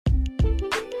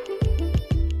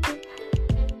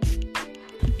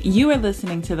You are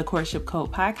listening to the Courtship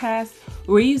Code podcast,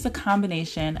 where we use a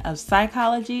combination of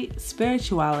psychology,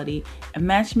 spirituality, and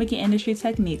matchmaking industry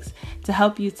techniques to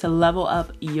help you to level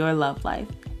up your love life.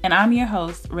 And I'm your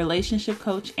host, relationship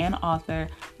coach and author,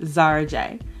 Zara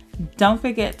J. Don't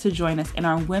forget to join us in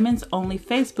our women's only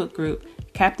Facebook group,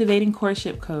 Captivating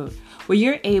Courtship Code, where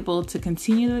you're able to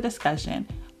continue the discussion,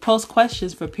 post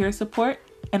questions for peer support,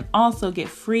 and also get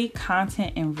free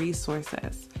content and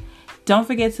resources. Don't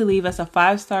forget to leave us a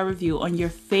 5-star review on your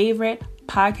favorite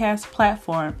podcast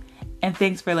platform, and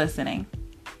thanks for listening.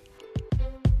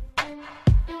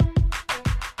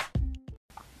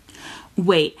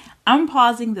 Wait, I'm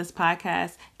pausing this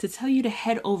podcast to tell you to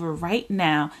head over right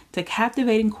now to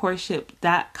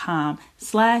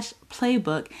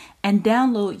captivatingcourtship.com/playbook and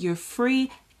download your free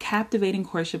Captivating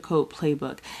Courtship Code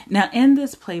playbook. Now, in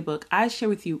this playbook, I share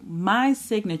with you my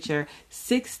signature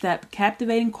 6-step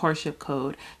Captivating Courtship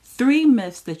Code, 3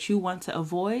 myths that you want to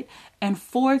avoid, and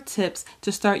 4 tips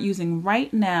to start using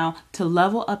right now to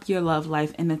level up your love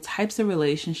life and the types of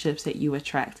relationships that you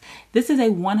attract. This is a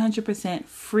 100%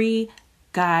 free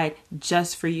guide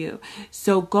just for you.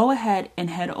 So go ahead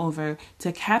and head over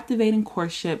to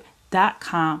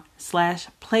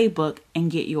captivatingcourtship.com/playbook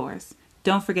and get yours.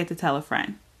 Don't forget to tell a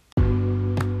friend.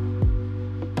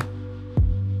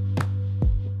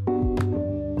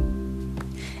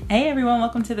 Hey everyone,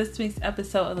 welcome to this week's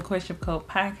episode of the Courtship Code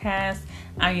podcast.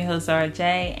 I'm your host, Zara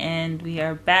J, and we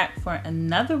are back for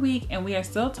another week, and we are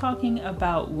still talking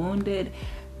about wounded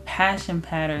passion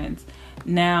patterns.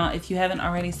 Now, if you haven't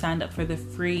already signed up for the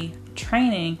free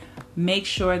training, make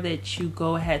sure that you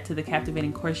go ahead to the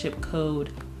Captivating Courtship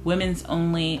Code Women's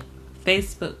Only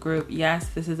Facebook group. Yes,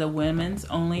 this is a women's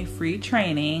only free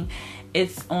training.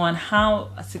 It's on how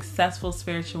successful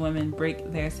spiritual women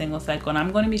break their single cycle. And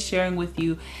I'm going to be sharing with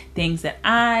you things that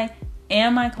I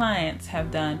and my clients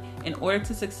have done in order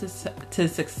to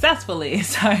successfully,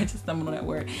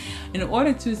 in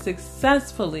order to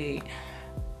successfully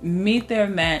meet their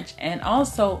match and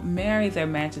also marry their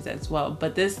matches as well.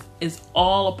 But this is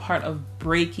all a part of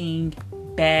breaking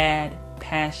bad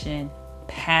passion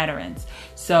patterns.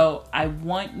 So I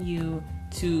want you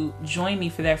to join me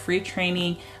for that free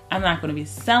training. I'm not going to be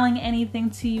selling anything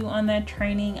to you on that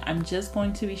training. I'm just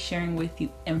going to be sharing with you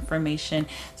information.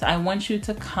 So I want you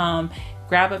to come,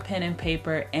 grab a pen and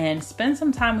paper, and spend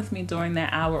some time with me during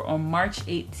that hour on March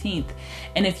 18th.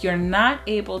 And if you're not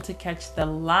able to catch the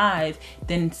live,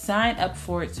 then sign up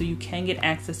for it so you can get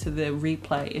access to the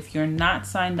replay. If you're not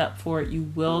signed up for it, you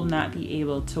will not be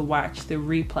able to watch the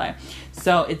replay.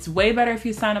 So it's way better if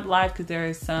you sign up live because there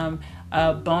is some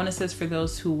bonuses for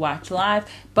those who watch live.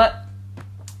 But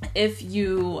if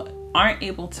you aren't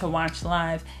able to watch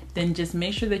live, then just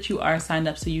make sure that you are signed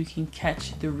up so you can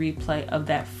catch the replay of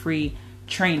that free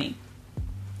training.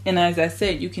 And as I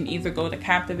said, you can either go to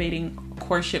Captivating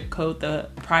Courtship Code, the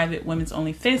private women's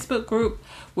only Facebook group,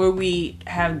 where we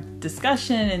have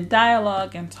discussion and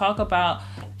dialogue and talk about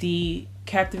the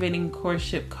Captivating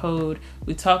Courtship Code.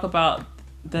 We talk about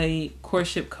the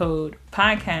Courtship Code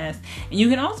podcast, and you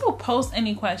can also post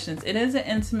any questions. It is an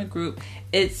intimate group.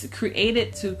 It's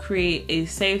created to create a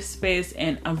safe space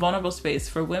and a vulnerable space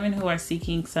for women who are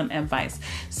seeking some advice.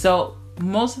 So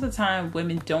most of the time,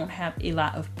 women don't have a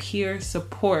lot of peer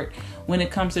support when it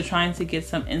comes to trying to get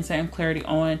some insight and clarity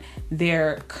on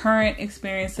their current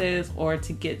experiences or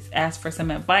to ask for some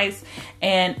advice.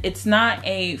 And it's not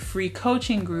a free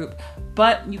coaching group,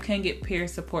 but you can get peer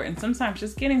support. And sometimes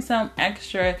just getting some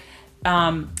extra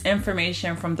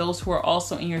information from those who are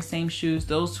also in your same shoes,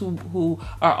 those who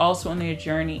are also on their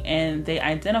journey, and they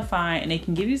identify and they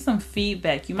can give you some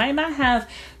feedback. You might not have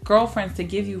girlfriends to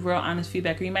give you real honest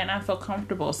feedback, or you might not feel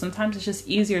comfortable. Sometimes it's just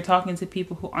easier talking to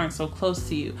people who aren't so close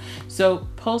to you. So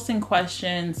posting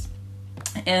questions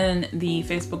in the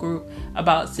Facebook group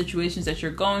about situations that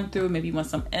you're going through. Maybe you want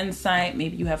some insight,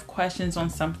 maybe you have questions on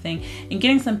something, and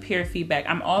getting some peer feedback.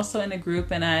 I'm also in a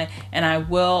group and I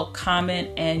will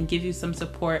comment and give you some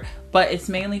support, but it's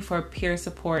mainly for peer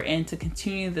support and to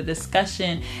continue the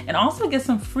discussion and also get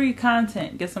some free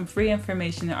content, get some free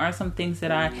information. There are some things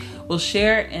that I will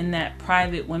share in that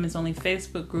private women's only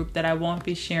Facebook group that I won't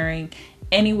be sharing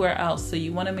anywhere else. So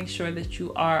you want to make sure that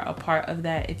you are a part of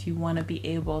that if you want to be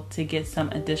able to get some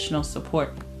additional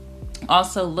support.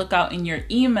 Also, look out in your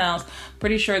emails.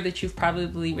 Pretty sure that you've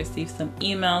probably received some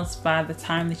emails by the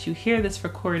time that you hear this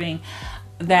recording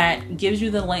that gives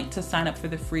you the link to sign up for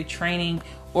the free training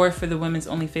or for the women's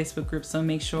only Facebook group. So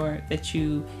make sure that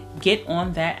you get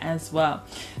on that as well.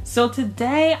 So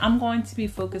today I'm going to be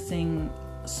focusing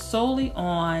solely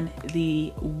on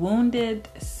the wounded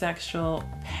sexual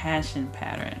passion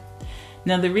pattern.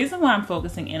 Now, the reason why I'm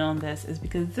focusing in on this is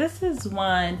because this is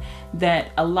one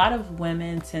that a lot of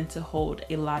women tend to hold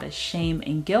a lot of shame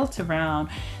and guilt around.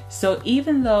 So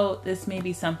even though this may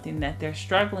be something that they're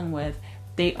struggling with,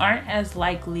 they aren't as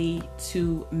likely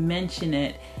to mention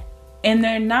it, and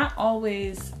they're not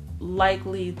always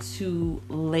likely to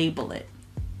label it.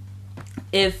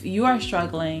 If you are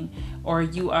struggling or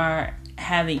you are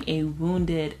having a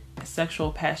wounded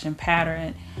sexual passion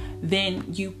pattern, then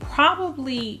you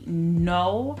probably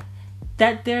know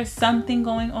that there's something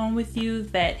going on with you,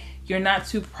 that you're not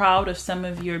too proud of some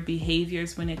of your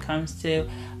behaviors when it comes to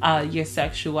your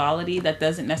sexuality. That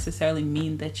doesn't necessarily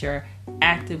mean that you're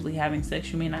actively having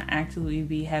sex. You may not actively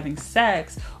be having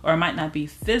sex, or it might not be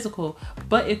physical,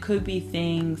 but it could be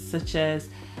things such as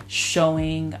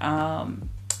showing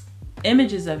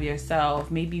images of yourself,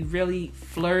 maybe really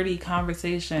flirty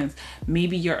conversations.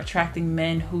 Maybe you're attracting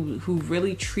men who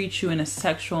really treat you in a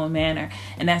sexual manner,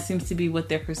 and that seems to be what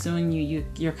they're pursuing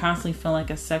you're constantly feeling like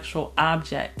a sexual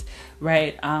object,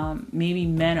 right? Maybe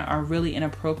men are really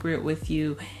inappropriate with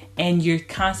you, and you're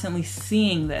constantly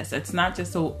seeing this. It's not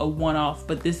just a one-off,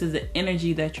 but this is the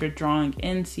energy that you're drawing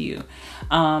into you.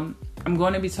 I'm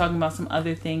going to be talking about some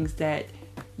other things that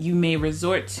you may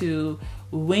resort to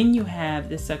when you have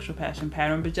this sexual passion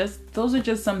pattern, but those are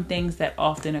just some things that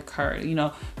often occur.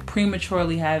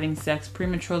 Prematurely having sex,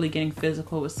 prematurely getting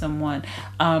physical with someone,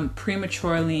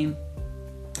 prematurely,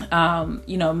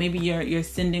 maybe you're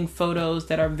sending photos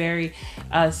that are very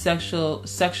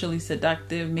sexually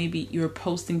seductive. Maybe you're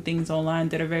posting things online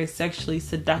that are very sexually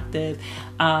seductive,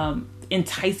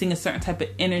 enticing a certain type of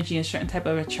energy, a certain type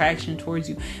of attraction towards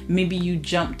you. Maybe you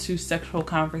jump to sexual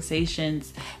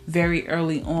conversations very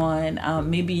early on.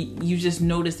 Maybe you just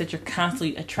notice that you're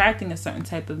constantly attracting a certain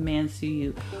type of man to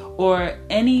you, or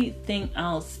anything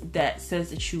else that says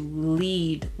that you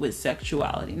lead with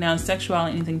sexuality. Now, is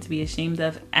sexuality anything to be ashamed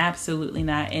of? Absolutely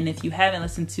not. And if you haven't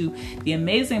listened to the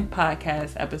amazing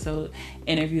podcast episode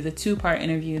interview, the 2-part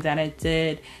interview that I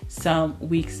did some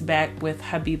weeks back with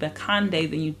Habiba Kande,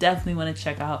 then you definitely want to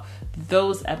check out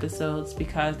those episodes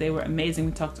because they were amazing.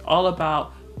 We talked all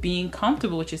about being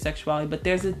comfortable with your sexuality, but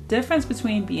there's a difference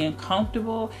between being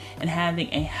comfortable and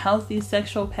having a healthy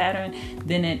sexual pattern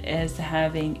than it is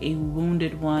having a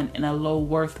wounded one and a low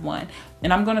worth one.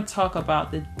 And I'm going to talk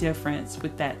about the difference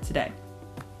with that today.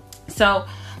 So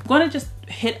I'm going to just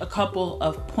hit a couple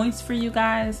of points for you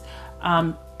guys.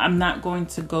 I'm not going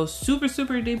to go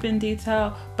super deep in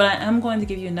detail, but I am going to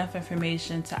give you enough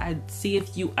information to see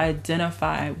if you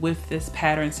identify with this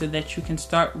pattern so that you can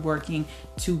start working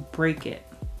to break it.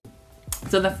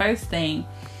 So the first thing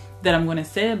that I'm going to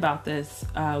say about this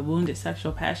wounded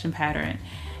sexual passion pattern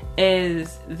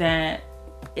is that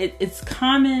it's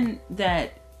common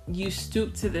that you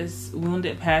stoop to this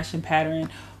wounded passion pattern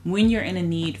when you're in a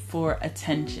need for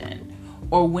attention,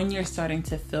 or when you're starting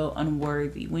to feel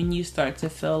unworthy, when you start to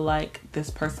feel like this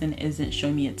person isn't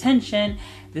showing me attention,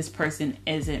 this person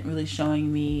isn't really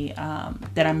showing me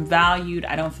that I'm valued,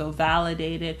 I don't feel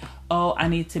validated, oh, I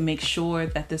need to make sure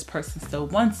that this person still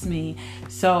wants me.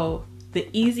 So the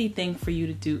easy thing for you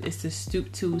to do is to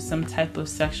stoop to some type of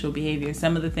sexual behavior.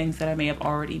 Some of the things that I may have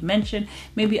already mentioned,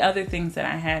 maybe other things that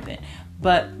I haven't,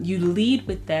 but you lead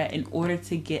with that in order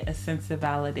to get a sense of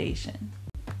validation.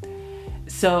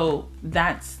 So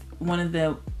that's one of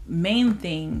the main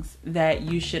things that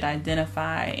you should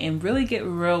identify and really get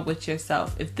real with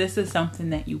yourself if this is something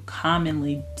that you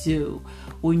commonly do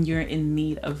when you're in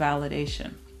need of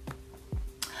validation.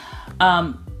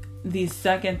 The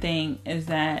second thing is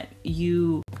that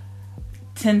you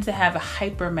tend to have a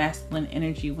hyper masculine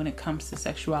energy when it comes to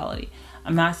sexuality.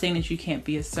 I'm not saying that you can't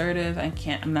be assertive.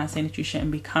 I'm not saying that you shouldn't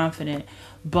be confident,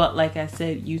 but like I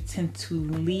said, you tend to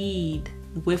lead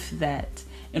with that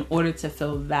in order to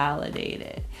feel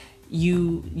validated.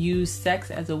 You use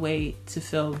sex as a way to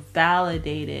feel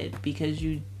validated because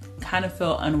you kind of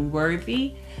feel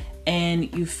unworthy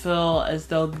and you feel as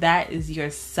though that is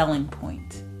your selling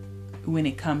point when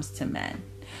it comes to men,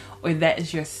 or that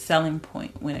is your selling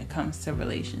point when it comes to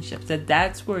relationships,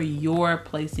 that's where you're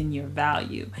placing your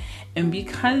value. And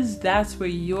because that's where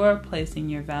you're placing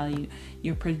your value,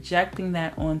 you're projecting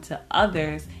that onto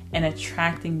others and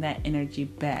attracting that energy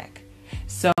back.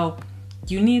 So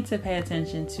you need to pay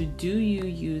attention to, do you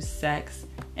use sex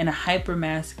in a hyper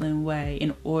masculine way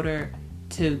in order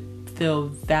to feel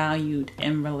valued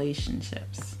in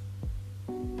relationships?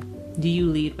 Do you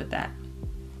lead with that?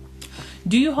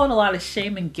 Do you hold a lot of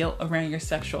shame and guilt around your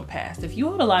sexual past? If you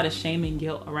hold a lot of shame and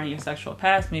guilt around your sexual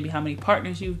past, maybe how many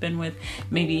partners you've been with,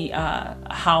 maybe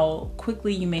how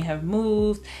quickly you may have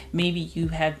moved, maybe you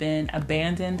have been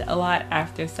abandoned a lot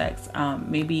after sex,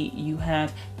 maybe you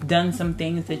have done some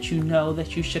things that you know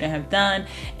that you shouldn't have done.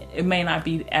 It may not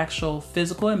be actual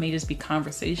physical, it may just be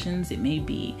conversations, it may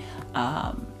be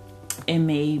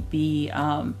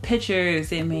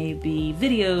pictures, it may be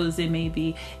videos, it may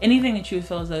be anything that you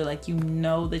feel as though like you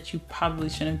know that you probably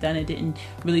shouldn't have done. It didn't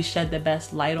really shed the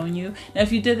best light on you. Now,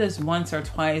 if you did this once or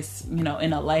twice, in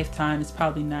a lifetime, it's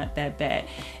probably not that bad.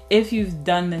 If you've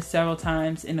done this several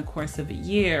times in the course of a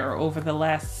year or over the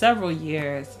last several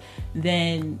years,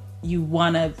 then you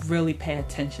want to really pay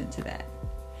attention to that.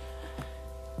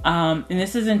 And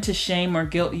this isn't to shame or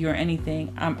guilt you or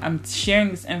anything. I'm sharing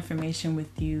this information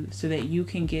with you so that you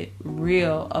can get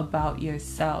real about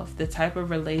yourself, the type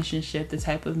of relationship, the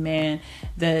type of man,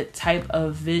 the type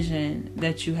of vision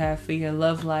that you have for your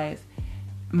love life.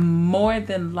 More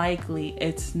than likely,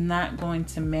 it's not going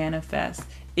to manifest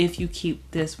if you keep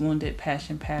this wounded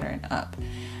passion pattern up.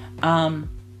 Now,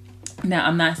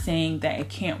 I'm not saying that it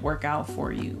can't work out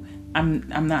for you.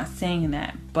 I'm not saying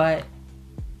that, but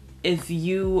if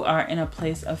you are in a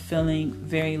place of feeling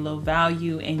very low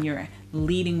value and you're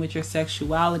leading with your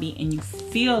sexuality and you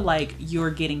feel like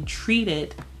you're getting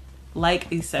treated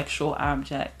like a sexual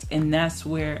object, and that's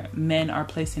where men are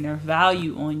placing their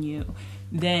value on you,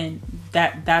 then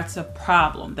that's a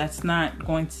problem. That's not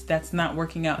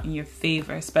working out in your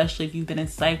favor, especially if you've been in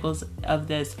cycles of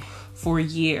this for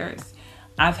years.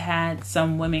 I've had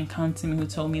some women come to me who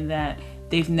told me that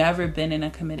they've never been in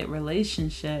a committed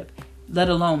relationship, let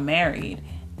alone married,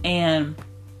 and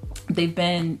they've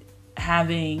been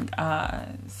having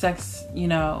sex,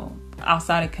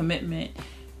 outside of commitment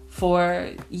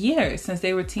for years, since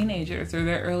they were teenagers or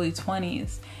their early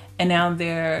 20s, and now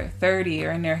they're 30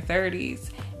 or in their 30s.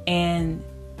 And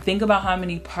think about how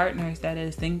many partners that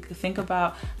is. Think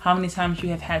about how many times you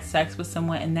have had sex with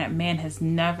someone and that man has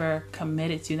never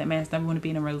committed to you. That man has never wanted to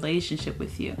be in a relationship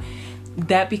with you.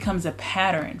 That becomes a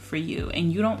pattern for you,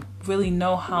 and you don't really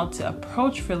know how to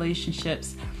approach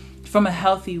relationships from a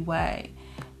healthy way.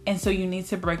 And so you need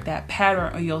to break that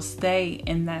pattern or you'll stay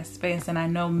in that space. And I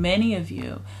know many of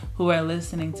you who are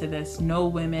listening to this know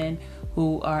women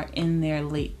who are in their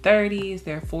late 30s,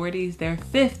 their 40s, their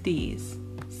 50s,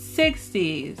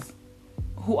 60s,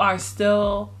 who are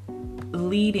still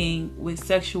leading with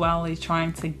sexuality,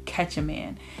 trying to catch a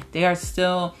man. They are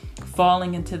still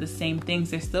falling into the same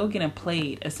things. They're still getting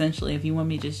played, essentially, if you want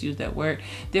me to just use that word.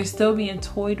 They're still being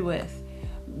toyed with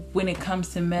when it comes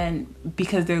to men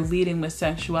because they're leading with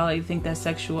sexuality. Think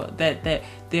that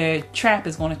their trap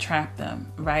is going to trap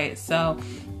them, right? So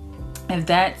if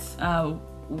that's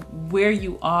where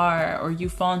you are, or you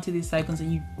fall into these cycles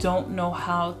and you don't know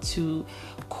how to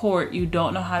court, you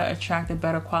don't know how to attract a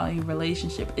better quality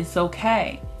relationship, it's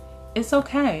okay. It's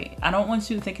okay. I don't want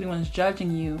you to think anyone's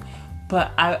judging you,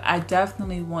 but I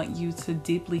definitely want you to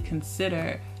deeply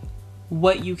consider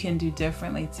what you can do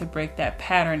differently to break that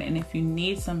pattern. And if you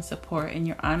need some support and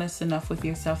you're honest enough with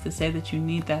yourself to say that you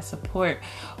need that support,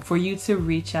 for you to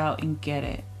reach out and get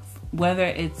it. Whether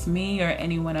it's me or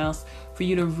anyone else, for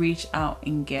you to reach out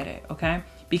and get it, okay?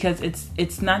 Because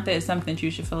it's not that it's something that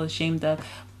you should feel ashamed of,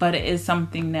 but it is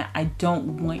something that I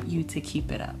don't want you to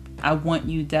keep it up. I want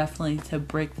you definitely to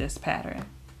break this pattern.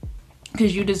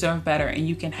 Because you deserve better and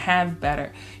you can have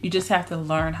better. You just have to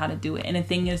learn how to do it. And the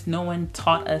thing is, no one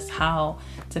taught us how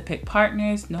to pick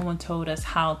partners. No one told us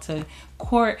how to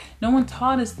court. No one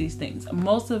taught us these things.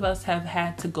 Most of us have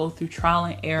had to go through trial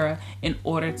and error in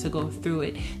order to go through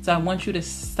it. So I want you to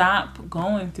stop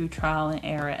going through trial and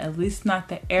error, at least not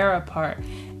the error part,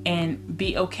 and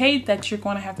be okay that you're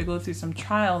going to have to go through some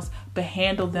trials, but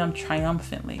handle them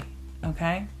triumphantly,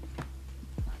 okay?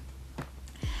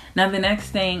 Now, the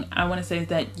next thing I want to say is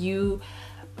that you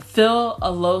feel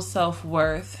a low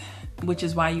self-worth, which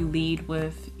is why you lead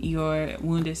with your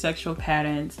wounded sexual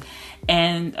patterns.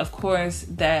 And of course,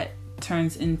 that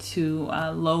turns into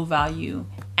low value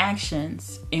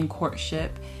actions in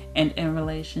courtship and in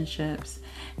relationships.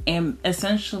 And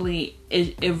essentially,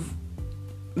 it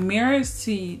mirrors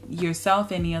to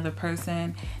yourself and the other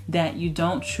person that you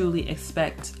don't truly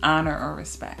expect honor or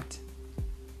respect.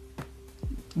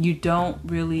 You don't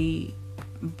really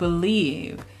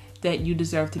believe that you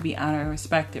deserve to be honored and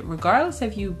respected, regardless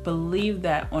if you believe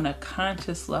that on a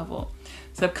conscious level.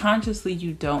 Subconsciously,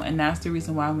 you don't. And that's the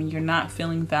reason why when you're not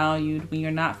feeling valued, when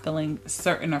you're not feeling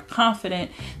certain or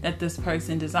confident that this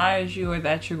person desires you or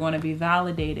that you're going to be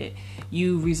validated,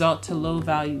 you resort to low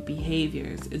value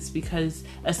behaviors. It's because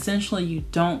essentially you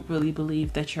don't really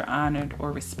believe that you're honored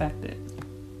or respected.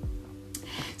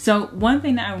 So one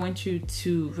thing that I want you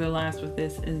to realize with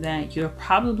this is that you're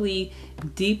probably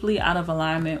deeply out of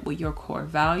alignment with your core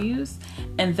values,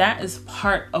 and that is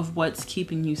part of what's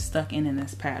keeping you stuck in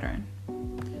this pattern.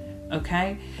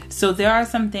 Okay, so there are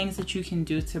some things that you can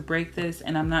do to break this,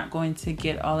 and I'm not going to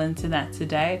get all into that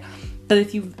today. But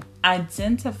if you've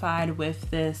identified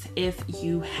with this, if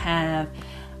you have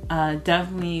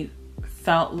definitely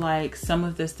felt like some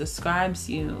of this describes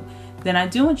you, then I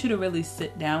do want you to really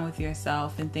sit down with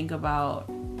yourself and think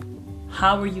about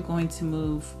how are you going to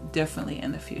move differently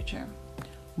in the future?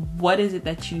 What is it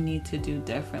that you need to do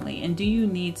differently? And do you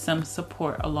need some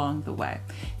support along the way?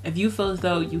 If you feel as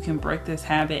though you can break this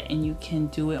habit and you can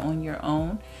do it on your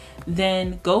own,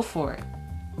 then go for it.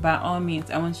 By all means,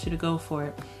 I want you to go for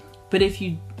it. But if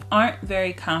you aren't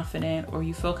very confident, or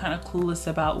you feel kind of clueless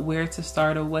about where to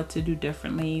start or what to do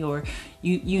differently, or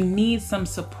you need some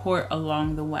support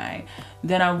along the way,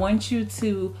 then I want you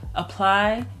to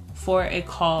apply for a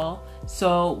call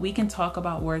so we can talk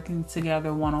about working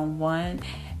together one-on-one.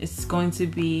 It's going to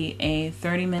be a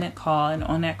 30-minute call, and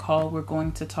on that call we're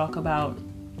going to talk about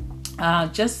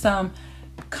just some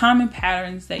common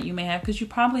patterns that you may have, because you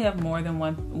probably have more than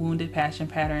one wounded passion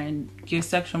pattern. Your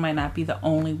sexual might not be the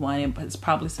only one, but it's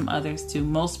probably some others too.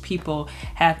 Most people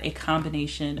have a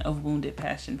combination of wounded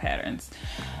passion patterns.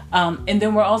 And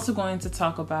then we're also going to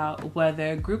talk about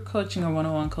whether group coaching or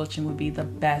one-on-one coaching would be the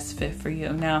best fit for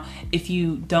you. Now, if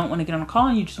you don't want to get on a call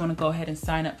and you just want to go ahead and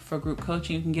sign up for group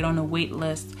coaching, you can get on the wait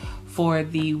list for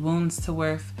the Wounds to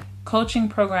Worth coaching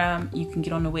program. You can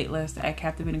get on the wait list at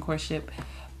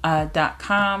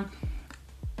captivatingcourtship.com.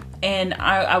 And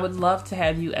I would love to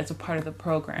have you as a part of the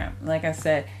program. Like I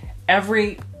said,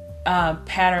 every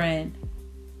pattern,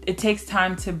 it takes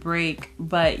time to break,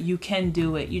 but you can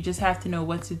do it. You just have to know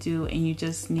what to do, and you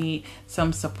just need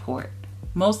some support.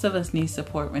 Most of us need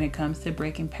support when it comes to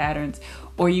breaking patterns,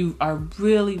 or you are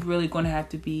really, really going to have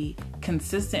to be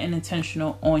consistent and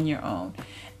intentional on your own.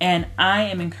 And I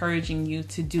am encouraging you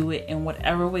to do it in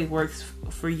whatever way works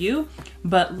for you.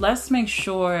 But let's make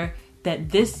sure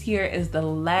that this year is the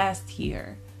last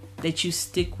year that you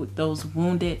stick with those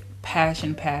wounded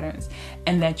passion patterns,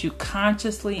 and that you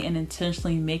consciously and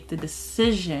intentionally make the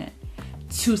decision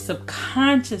to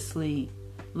subconsciously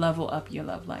level up your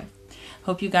love life.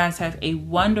 Hope you guys have a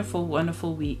wonderful,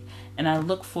 wonderful week, and I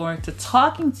look forward to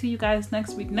talking to you guys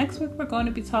next week. Next week, we're going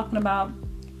to be talking about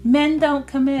men don't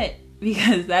commit,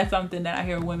 because that's something that I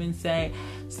hear women say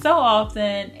so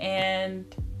often,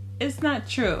 and it's not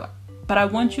true. But I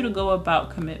want you to go about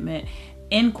commitment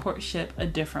in courtship a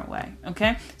different way.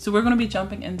 Okay, so we're going to be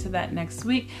jumping into that next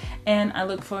week, and I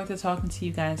look forward to talking to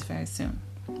you guys very soon.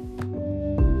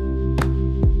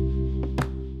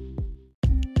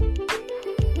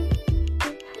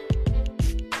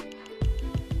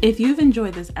 If you've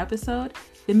enjoyed this episode,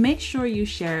 then make sure you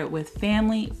share it with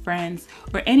family, friends,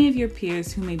 or any of your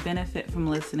peers who may benefit from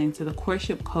listening to the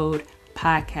Courtship Code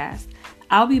podcast.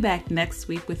 I'll be back next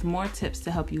week with more tips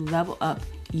to help you level up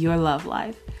your love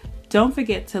life. Don't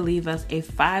forget to leave us a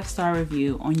 5-star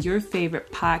review on your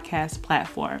favorite podcast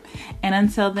platform. And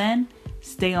until then,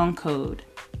 stay on code.